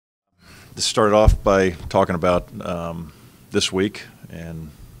This started off by talking about this week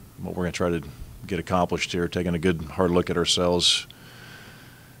and what we're going to try to get accomplished here, taking a good hard look at ourselves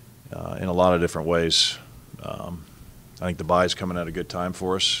in a lot of different ways. I think the bye is coming at a good time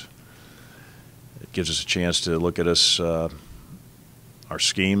for us. It gives us a chance to look at us, our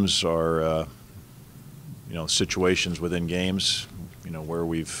schemes, our situations within games, where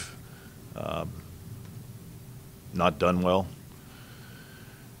we've not done well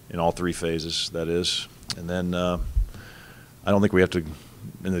in all three phases, that is. And then I don't think we have to,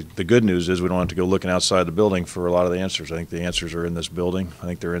 and the good news is we don't have to go looking outside the building for a lot of the answers. I think the answers are in this building. I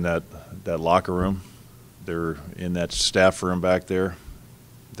think they're in that locker room. They're in that staff room back there.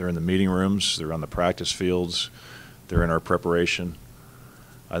 They're in the meeting rooms. They're on the practice fields. They're in our preparation.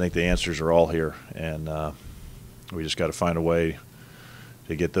 I think the answers are all here, and we just got to find a way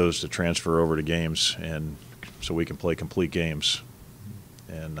to get those to transfer over to games, and so we can play complete games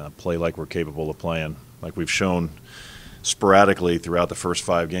and play like we're capable of playing, like we've shown sporadically throughout the first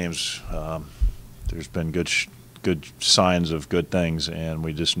 5 games. There's been good signs of good things, and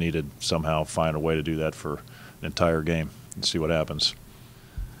we just needed somehow find a way to do that for an entire game and see what happens.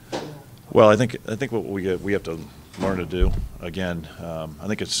 Well, I think what we have to learn to do again. I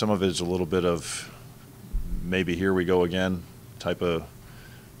think some of it is a little bit of maybe here we go again type of.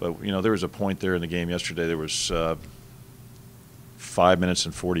 But there was a point there in the game yesterday. There was 5 minutes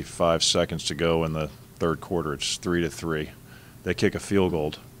and 45 seconds to go in the third quarter. It's 3-3. They kick a field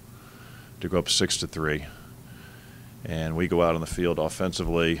goal to go up 6-3, and we go out on the field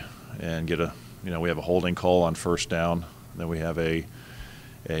offensively and get a we have a holding call on first down. Then we have a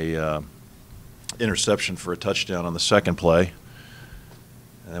interception for a touchdown on the second play,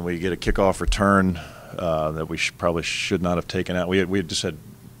 and then we get a kickoff return that we probably should not have taken out. We had just had.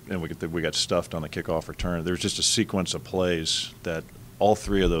 And we got stuffed on the kickoff return. There's just a sequence of plays that all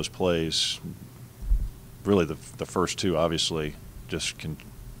 3 of those plays, really the first 2 obviously, just can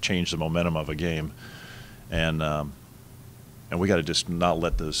change the momentum of a game, and we got to just not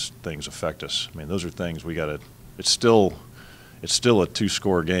let those things affect us. I mean, those are things we got to. It's still a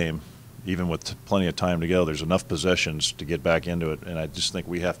 2-score game, even with plenty of time to go. There's enough possessions to get back into it, and I just think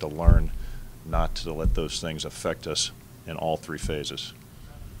we have to learn not to let those things affect us in all 3 phases.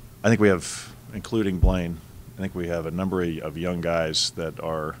 I think we have, including Blaine, I think we have a number of young guys that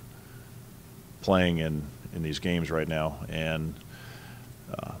are playing in these games right now and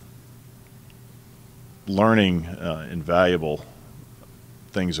learning invaluable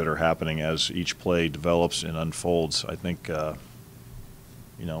things that are happening as each play develops and unfolds. I think,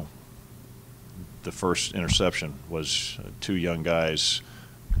 the first interception was 2 young guys,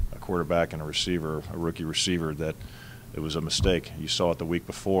 a quarterback and a receiver, a rookie receiver, that it was a mistake. You saw it the week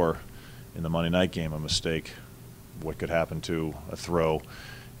before in the Monday night game, a mistake. What could happen to a throw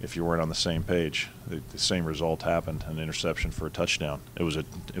if you weren't on the same page? The same result happened, an interception for a touchdown. It was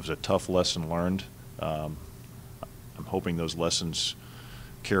a tough lesson learned. I'm hoping those lessons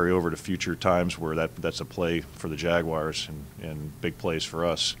carry over to future times where that's a play for the Jaguars and big plays for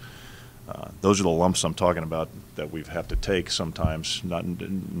us. Those are the lumps I'm talking about that we have to take sometimes, not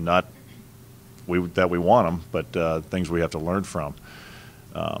that we want them, but things we have to learn from.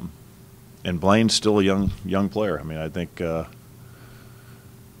 And Blaine's still a young player. I mean, I think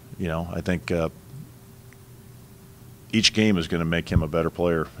each game is going to make him a better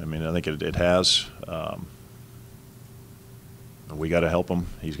player. I mean, I think it has. We got to help him.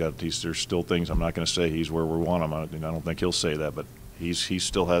 There's still things. I'm not going to say he's where we want him. I don't think he'll say that, but he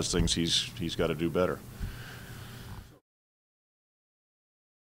still has things he's got to do better.